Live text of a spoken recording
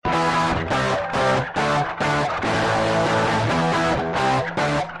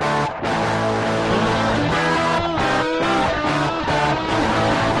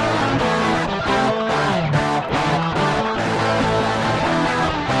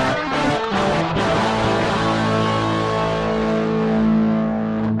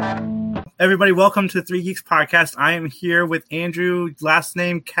Everybody, welcome to Three Geeks Podcast. I am here with Andrew, last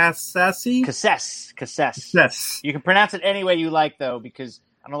name Cassasi. Cassese. Yes. You can pronounce it any way you like, though, because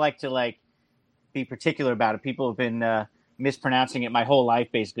I don't like to be particular about it. People have been mispronouncing it my whole life.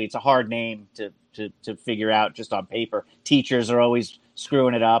 Basically, it's a hard name to figure out just on paper. Teachers are always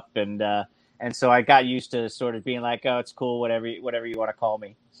screwing it up, and so I got used to sort of being like, oh, it's cool, whatever you want to call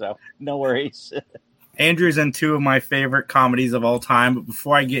me. So no worries. Andrew's in two of my favorite comedies of all time. But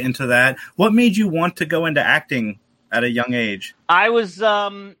before I get into that, what made you want to go into acting at a young age? I was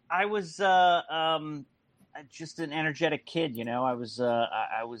just an energetic kid, you know. I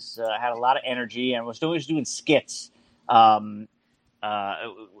had a lot of energy and was always doing skits. We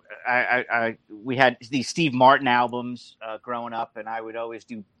had these Steve Martin albums growing up, and I would always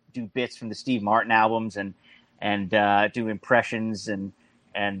do bits from the Steve Martin albums and do impressions and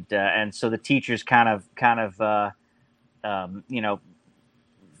so the teachers kind of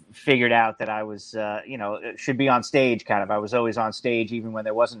figured out that I was should be on stage. Kind of, I was always on stage even when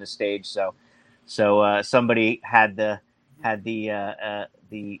there wasn't a stage. So somebody had the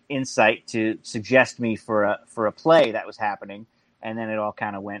insight to suggest me for a play that was happening, and then it all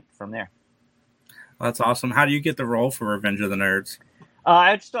kind of went from there. Well, that's awesome. How do you get the role for Revenge of the Nerds?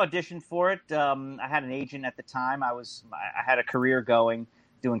 I just auditioned for it. I had an agent at the time. I had a career going,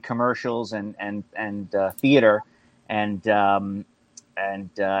 doing commercials and theater, and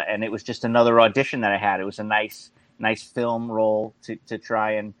it was just another audition that I had. It was a nice film role to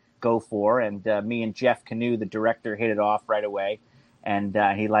try and go for, and me and Jeff Canoe, the director, hit it off right away, and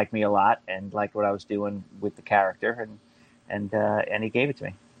he liked me a lot and liked what I was doing with the character, and he gave it to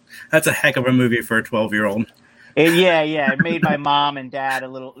me. That's a heck of a movie for a 12-year-old. It made my mom and dad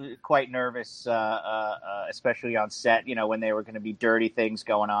quite nervous, especially on set, you know, when there were going to be dirty things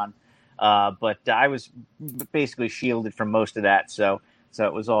going on. But I was basically shielded from most of that, so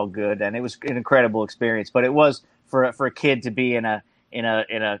it was all good, and it was an incredible experience. But it was for a kid to be in a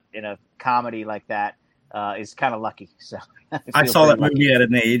comedy like that is kind of lucky. So I saw that movie at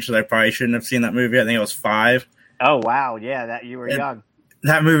an age that I probably shouldn't have seen that movie. I think I was 5. Oh wow, yeah, that you were young.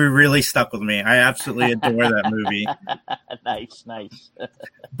 That movie really stuck with me. I absolutely adore that movie. Nice.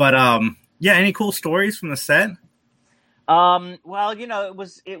 But any cool stories from the set? Well, you know,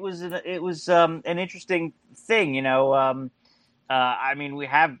 it was an interesting thing, you know. I mean, we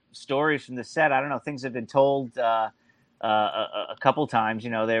have stories from the set. I don't know, things have been told a couple times. You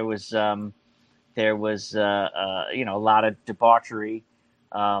know, there was a lot of debauchery.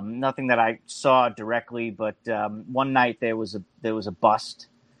 Nothing that I saw directly, but one night there was a bust.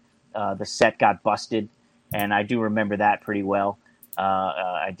 The set got busted, and I do remember that pretty well.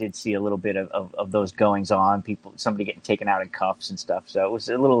 I did see a little bit of those goings on, somebody getting taken out in cuffs and stuff. So it was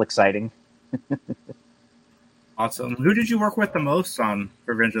a little exciting. Awesome. Who did you work with the most on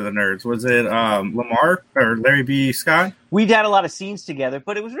Revenge of the Nerds? Was it Lamar or Larry B. Scott? We'd had a lot of scenes together,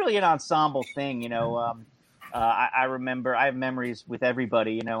 but it was really an ensemble thing, you know. I remember I have memories with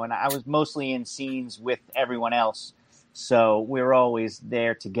everybody, you know, and I was mostly in scenes with everyone else. So we were always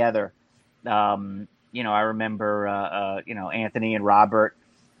there together. You know, I remember, Anthony and Robert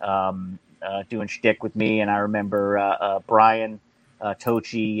doing shtick with me. And I remember Brian,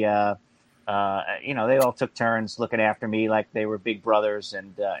 Tochi, you know, they all took turns looking after me like they were big brothers.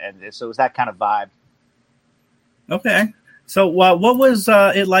 And so it was that kind of vibe. Okay. So what was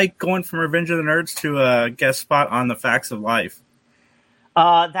it like going from Revenge of the Nerds to a guest spot on The Facts of Life?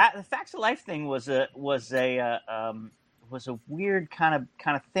 The Facts of Life thing was a weird kind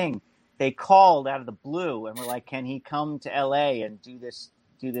of thing. They called out of the blue and were like, "Can he come to LA and do this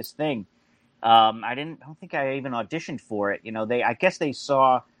thing?" I don't think I even auditioned for it. You know, I guess they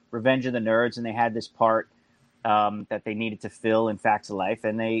saw Revenge of the Nerds and they had this part that they needed to fill in Facts of Life,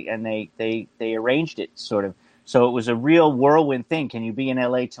 and they arranged it sort of. So it was a real whirlwind thing. Can you be in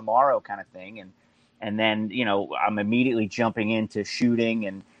LA tomorrow kind of thing? And then, you know, I'm immediately jumping into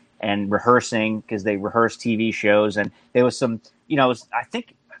shooting and rehearsing because they rehearse TV shows. And there was some, you know, I'm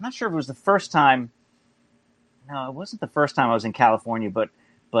not sure if it was the first time. No, it wasn't the first time I was in California, but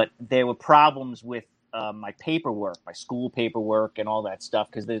there were problems with my paperwork, my school paperwork and all that stuff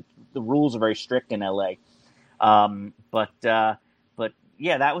because the rules are very strict in LA. But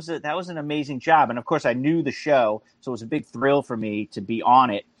yeah, that was an amazing job, and of course I knew the show, so it was a big thrill for me to be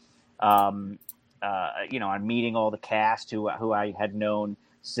on it. You know, I'm meeting all the cast who I had known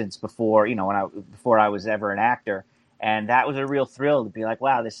since before, you know, before I was ever an actor, and that was a real thrill to be like,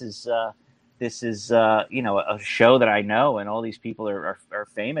 wow, this is you know, a show that I know, and all these people are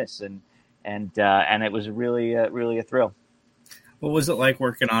famous, and it was really a thrill. What was it like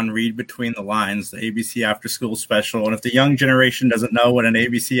working on Read Between the Lines, the ABC After School Special? And if the young generation doesn't know what an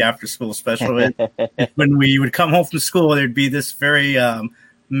ABC After School Special is, it's when we would come home from school, there'd be this very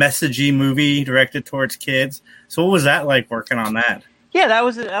messagey movie directed towards kids. So what was that like working on that? Yeah, that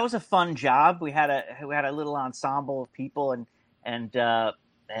was a fun job. We had a little ensemble of people, and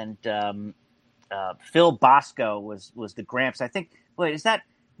Phil Bosco was the Gramps. I think. Wait, is that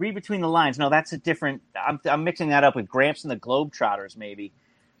Read Between the Lines? No, that's a different. I'm mixing that up with Gramps and the Globetrotters, maybe,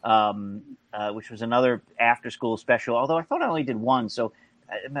 which was another after school special. Although I thought I only did one, so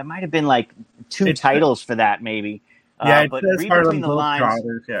it might have been like two titles for that, maybe. Yeah, it But says Read Harlem Between the Lines.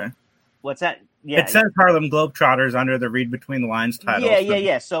 Globetrotters. Yeah, What's that? Yeah, it says Harlem Globetrotters under the Read Between the Lines title.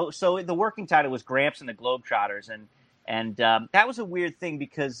 yeah. So the working title was Gramps and the Globetrotters, and that was a weird thing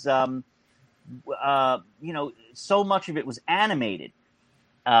because so much of it was animated,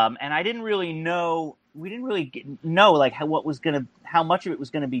 and I didn't really know. We didn't really know like how much of it was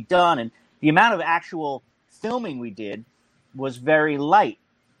gonna be done, and the amount of actual filming we did was very light,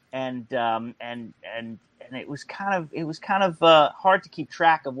 and it was kind of hard to keep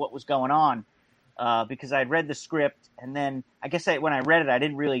track of what was going on. Because I'd read the script, and then I guess when I read it, I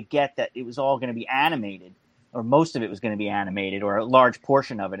didn't really get that it was all going to be animated, or most of it was going to be animated, or a large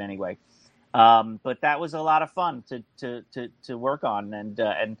portion of it anyway. But that was a lot of fun to work on, and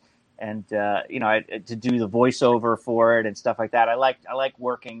to do the voiceover for it and stuff like that. I like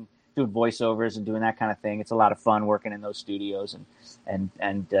working, doing voiceovers and doing that kind of thing. It's a lot of fun working in those studios, and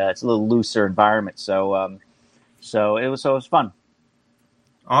it's a little looser environment. So it was fun.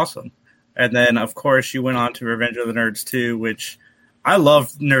 Awesome. And then, of course, you went on to Revenge of the Nerds 2, which I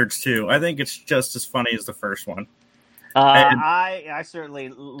love Nerds 2. I think it's just as funny as the first one. I certainly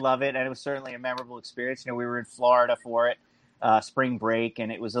love it, and it was certainly a memorable experience. We were in Florida for it, spring break,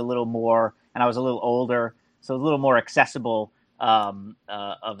 and it was a little more, and I was a little older, so a little more accessible of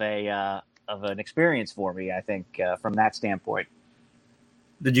an experience for me, I think, from that standpoint.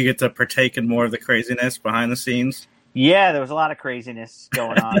 Did you get to partake in more of the craziness behind the scenes? Yeah, there was a lot of craziness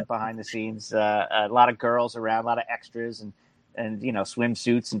going on behind the scenes. A lot of girls around, a lot of extras, and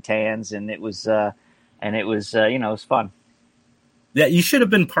swimsuits and tans, and it was it was fun. Yeah, you should have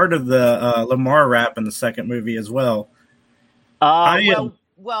been part of the Lamar rap in the second movie as well. Well,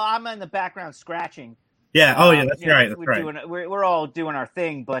 I'm in the background scratching. Yeah. Oh, yeah. That's right. That's right. We're all doing our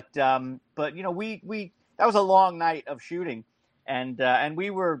thing, but we that was a long night of shooting. And we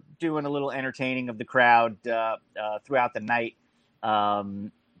were doing a little entertaining of the crowd throughout the night,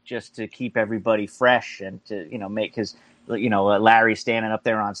 just to keep everybody fresh and to make, because Larry's standing up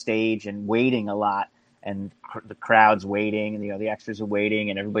there on stage and waiting a lot, and the crowd's waiting, and the extras are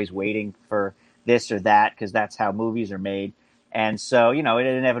waiting, and everybody's waiting for this or that, because that's how movies are made. And so it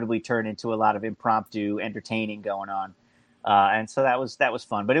inevitably turned into a lot of impromptu entertaining going on, and so that was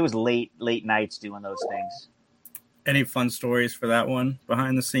fun. But it was late nights doing those things. Any fun stories for that one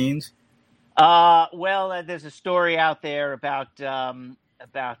behind the scenes? Well, there's a story out there about some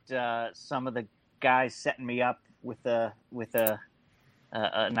of the guys setting me up with a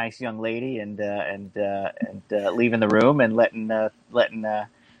nice young lady and leaving the room and letting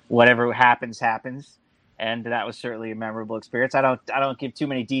whatever happens, and that was certainly a memorable experience. I don't give too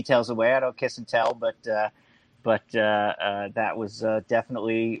many details away. I don't kiss and tell, but that was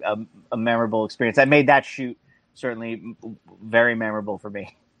definitely a memorable experience. I made that shoot certainly very memorable for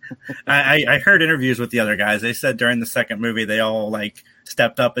me. I heard interviews with the other guys. They said during the second movie they all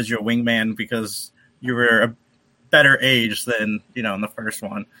stepped up as your wingman because you were a better age than in the first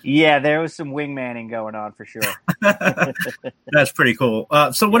one. Yeah, there was some wingmanning going on for sure. That's pretty cool.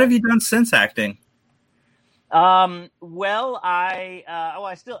 So what have you done since acting? Well,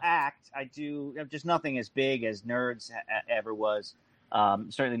 I still act. I do just nothing as big as Nerds ever was.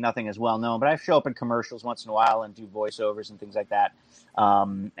 Certainly nothing as well known, but I show up in commercials once in a while and do voiceovers and things like that,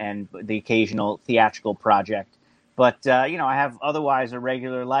 and the occasional theatrical project. But I have otherwise a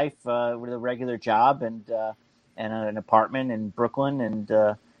regular life with a regular job and an apartment in Brooklyn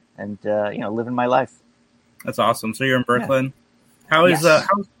and living my life. That's awesome. So you're in Brooklyn. Yeah.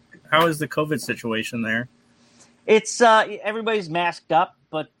 How is the COVID situation there? It's everybody's masked up,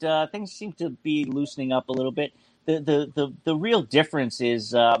 but things seem to be loosening up a little bit. The real difference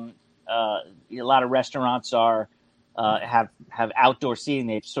is a lot of restaurants have outdoor seating.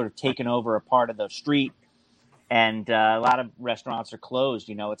 They've sort of taken over a part of the street, and a lot of restaurants are closed.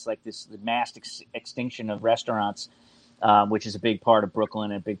 It's like the mass extinction of restaurants, which is a big part of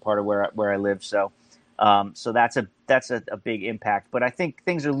Brooklyn and a big part of where I live. So that's a big impact. But I think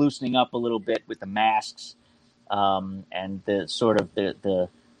things are loosening up a little bit with the masks, and the sort of the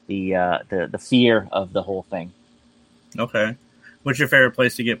fear of the whole thing. Okay. What's your favorite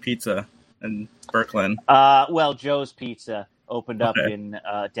place to get pizza in Brooklyn? Well, Joe's Pizza opened up in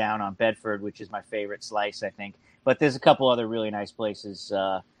down on Bedford, which is my favorite slice, I think. But there's a couple other really nice places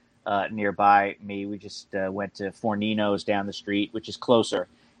nearby me. We just went to Fornino's down the street, which is closer,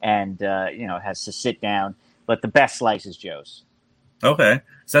 and it has to sit down. But the best slice is Joe's. Okay.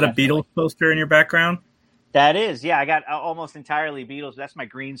 Is that Definitely. a Beatles poster in your background? That is, yeah. I got almost entirely Beatles. That's my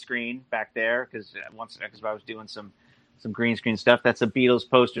green screen back there because I was doing some green screen stuff. That's a Beatles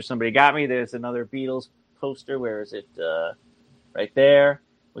poster somebody got me. There's another Beatles poster. Where is it? Right there,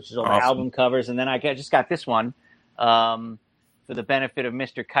 which is all the album covers. And then I just got this one for the benefit of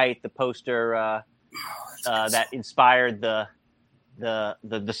Mr. Kite, the poster that inspired the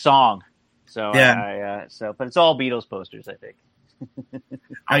song. So yeah, but it's all Beatles posters, I think.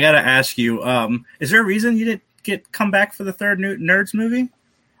 I gotta ask you, is there a reason you didn't come back for the third Nerds movie?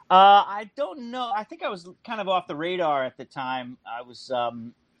 I don't know. I think I was kind of off the radar at the time. I was,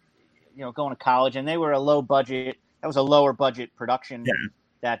 going to college, and they were a low budget. That was a lower budget production. Yeah.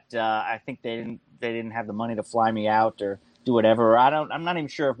 That I think they didn't have the money to fly me out or do whatever. I'm not even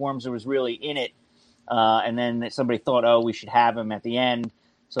sure if Wormser was really in it. And then somebody thought, oh, we should have him at the end.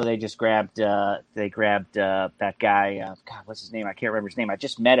 So they just grabbed that guy. God, what's his name? I can't remember his name. I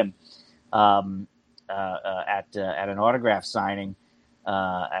just met him at an autograph signing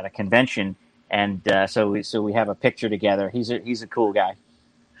at a convention, and so we have a picture together. He's a cool guy.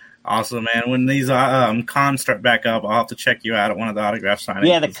 Awesome, man. When these cons start back up, I'll have to check you out at one of the autograph signings.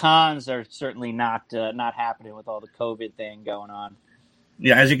 Yeah, the cons are certainly not happening with all the COVID thing going on.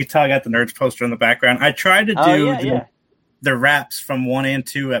 Yeah, as you can tell, I got the Nerds poster in the background. I tried to do the raps from 1 and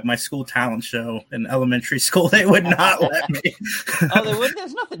 2 at my school talent show in elementary school. They would not let me. They wouldn't.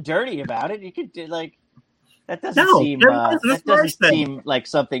 There's nothing dirty about it. You could do that. Doesn't seem like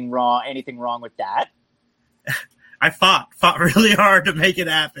anything wrong with that. I fought really hard to make it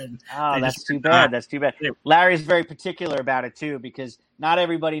happen. Oh, that's too bad. That's too bad. Larry's very particular about it too, because not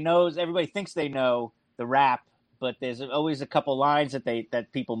everybody knows. Everybody thinks they know the rap, but there's always a couple lines that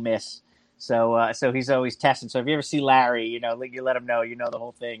people miss. So he's always testing. So if you ever see Larry, you let him know the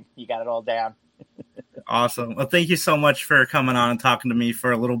whole thing. You got it all down. Awesome. Well, thank you so much for coming on and talking to me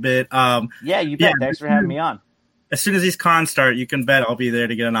for a little bit. Yeah, you bet. Thanks for having me on. As soon as these cons start, you can bet I'll be there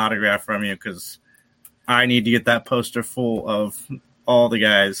to get an autograph from you, because I need to get that poster full of all the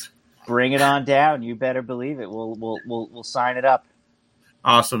guys. Bring it on down. You better believe it. We'll sign it up.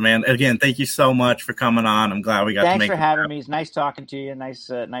 Awesome, man. Again, thank you so much for coming on. I'm glad we got to make it. Thanks for having me. It's nice talking to you.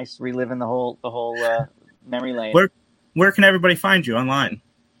 Nice reliving the whole memory lane. Where can everybody find you online?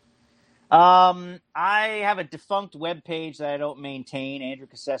 I have a defunct webpage that I don't maintain,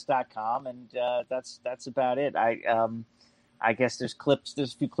 andrewcassess.com, and that's about it. I guess there's a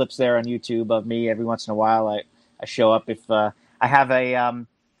few clips there on YouTube of me. Every once in a while I show up. If I have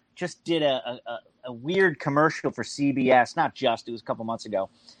just did a weird commercial for CBS, it was a couple months ago.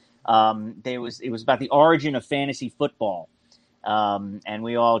 It was about the origin of fantasy football. And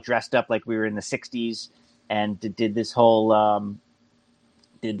we all dressed up like we were in the 60s and did this whole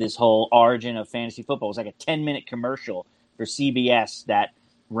origin of fantasy football. It was like a 10-minute commercial for CBS that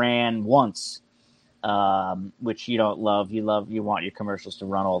ran once, which you don't love. You want your commercials to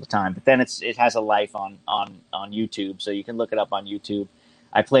run all the time, but then it has a life on YouTube, so you can look it up on YouTube.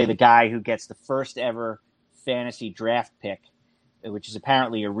 I play the guy who gets the first ever fantasy draft pick, which is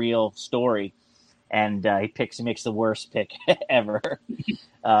apparently a real story, and he makes the worst pick ever.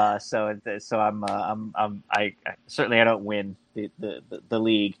 So I certainly don't win the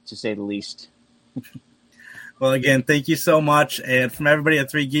league, to say the least. Well, again, thank you so much, and from everybody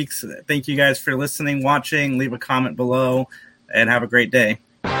at Three Geeks, thank you guys for listening, watching. Leave a comment below, and have a great day.